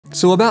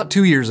So about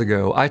 2 years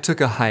ago, I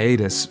took a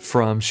hiatus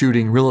from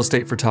shooting real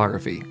estate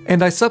photography,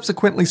 and I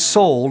subsequently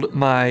sold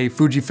my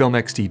Fujifilm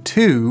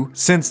X-T2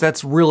 since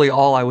that's really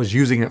all I was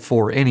using it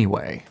for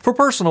anyway. For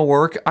personal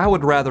work, I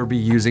would rather be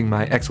using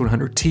my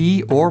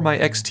X100T or my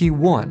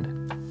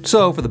X-T1.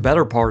 So for the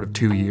better part of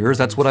 2 years,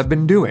 that's what I've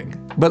been doing.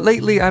 But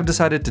lately I've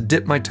decided to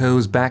dip my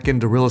toes back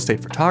into real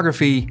estate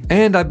photography,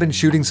 and I've been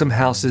shooting some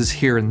houses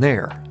here and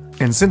there.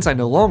 And since I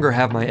no longer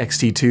have my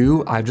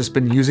X-T2, I've just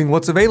been using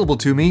what's available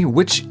to me,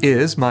 which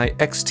is my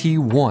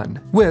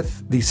X-T1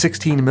 with the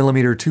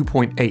 16mm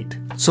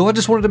 2.8. So I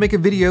just wanted to make a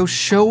video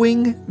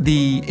showing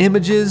the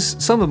images,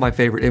 some of my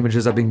favorite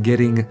images I've been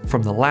getting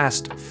from the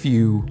last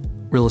few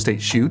real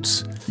estate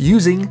shoots,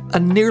 using a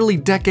nearly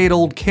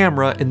decade-old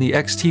camera in the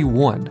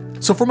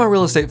X-T1. So for my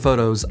real estate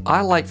photos,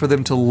 I like for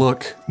them to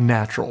look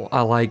natural.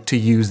 I like to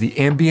use the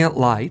ambient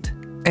light,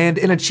 and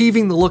in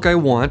achieving the look I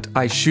want,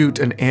 I shoot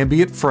an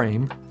ambient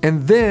frame,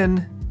 and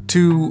then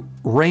to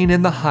rein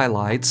in the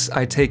highlights,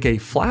 I take a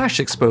flash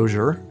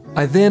exposure.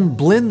 I then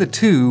blend the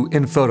two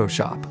in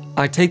Photoshop.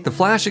 I take the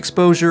flash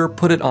exposure,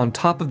 put it on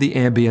top of the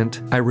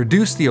ambient. I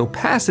reduce the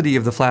opacity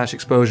of the flash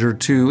exposure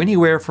to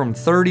anywhere from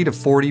 30 to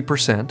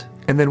 40%.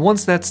 And then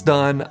once that's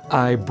done,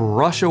 I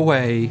brush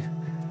away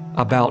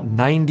about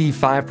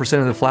 95%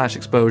 of the flash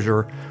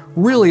exposure,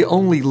 really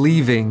only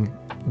leaving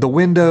the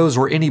windows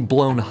or any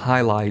blown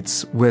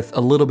highlights with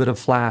a little bit of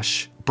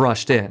flash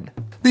brushed in.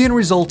 The end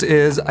result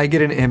is I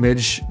get an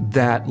image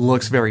that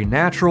looks very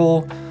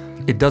natural.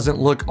 It doesn't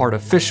look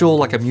artificial,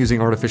 like I'm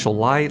using artificial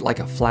light, like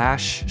a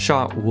flash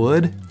shot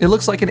would. It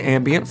looks like an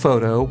ambient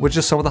photo with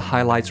just some of the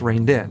highlights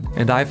reined in.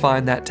 And I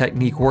find that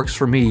technique works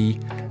for me.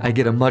 I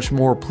get a much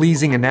more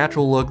pleasing and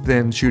natural look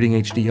than shooting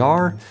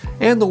HDR,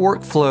 and the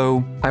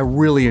workflow I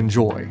really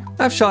enjoy.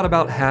 I've shot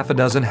about half a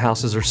dozen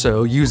houses or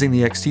so using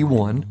the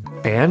X-T1,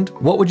 and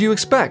what would you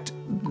expect?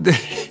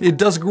 It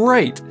does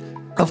great.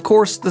 Of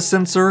course, the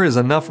sensor is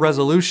enough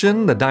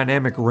resolution, the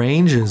dynamic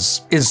range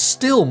is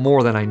still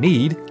more than I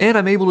need, and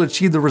I'm able to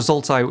achieve the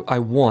results I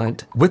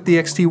want with the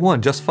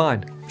X-T1 just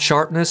fine.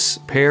 Sharpness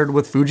paired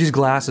with Fuji's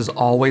glass is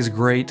always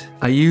great.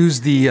 I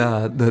use the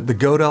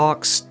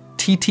Godox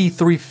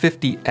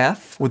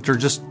TT350F, which are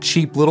just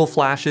cheap little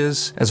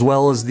flashes, as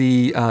well as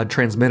the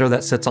transmitter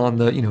that sits on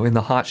the, in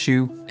the hot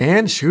shoe.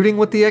 And shooting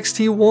with the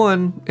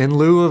X-T1 in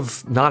lieu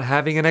of not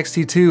having an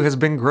X-T2 has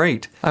been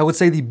great. I would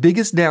say the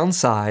biggest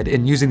downside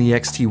in using the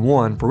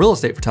X-T1 for real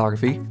estate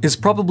photography is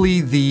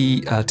probably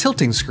the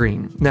tilting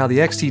screen. Now the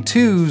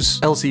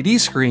X-T2's LCD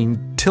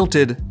screen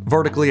tilted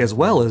vertically as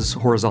well as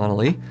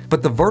horizontally,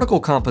 but the vertical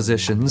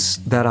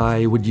compositions that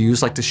I would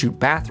use, like to shoot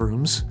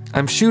bathrooms,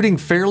 I'm shooting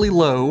fairly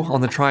low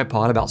on the tripod,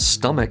 about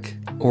stomach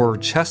or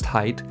chest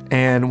height,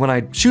 and when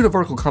I shoot a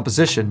vertical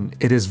composition,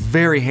 it is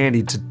very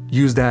handy to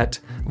use that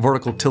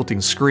vertical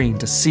tilting screen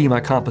to see my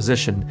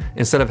composition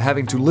instead of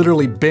having to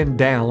literally bend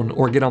down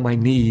or get on my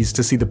knees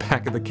to see the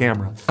back of the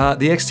camera.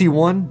 The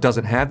X-T1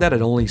 doesn't have that,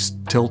 it only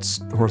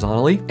tilts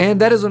horizontally,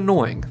 and that is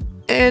annoying.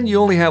 And you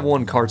only have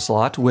one card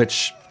slot,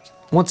 which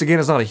once again,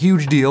 it's not a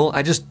huge deal.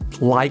 I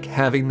just like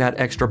having that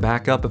extra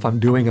backup if I'm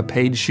doing a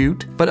paid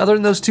shoot. But other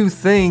than those two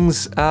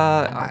things,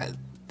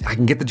 I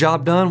can get the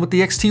job done with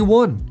the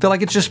X-T1. Feel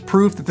like it's just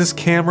proof that this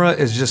camera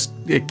is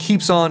it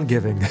keeps on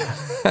giving.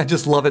 I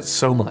just love it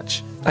so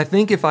much. I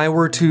think if I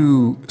were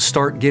to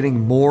start getting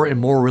more and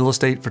more real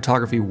estate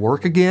photography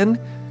work again,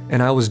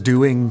 and I was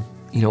doing,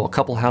 a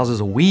couple houses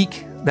a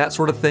week, that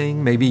sort of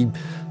thing, maybe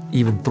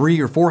even 3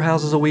 or 4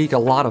 houses a week, a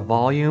lot of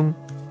volume,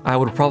 I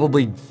would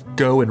probably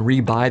go and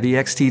rebuy the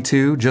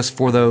X-T2 just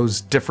for those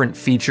different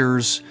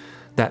features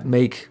that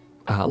make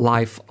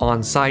life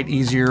on site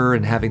easier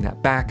and having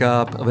that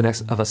backup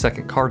of a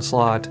second card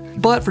slot.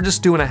 But for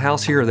just doing a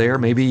house here or there,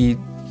 maybe,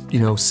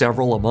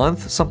 several a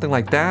month, something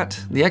like that,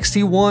 the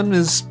X-T1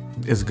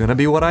 is gonna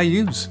be what I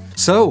use.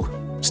 So,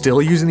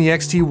 still using the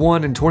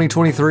X-T1 in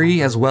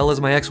 2023 as well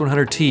as my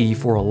X100T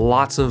for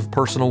lots of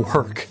personal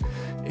work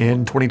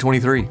in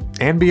 2023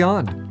 and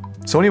beyond.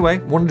 So anyway,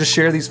 wanted to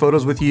share these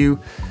photos with you.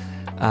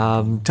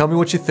 Tell me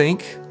what you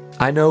think.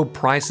 I know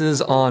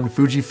prices on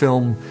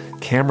Fujifilm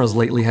cameras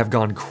lately have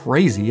gone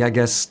crazy. I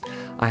guess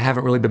I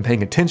haven't really been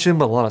paying attention,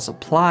 but a lot of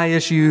supply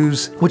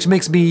issues, which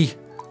makes me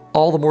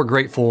all the more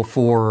grateful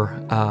for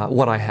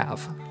what I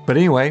have. But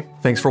anyway,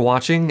 thanks for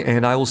watching,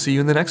 and I will see you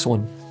in the next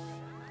one.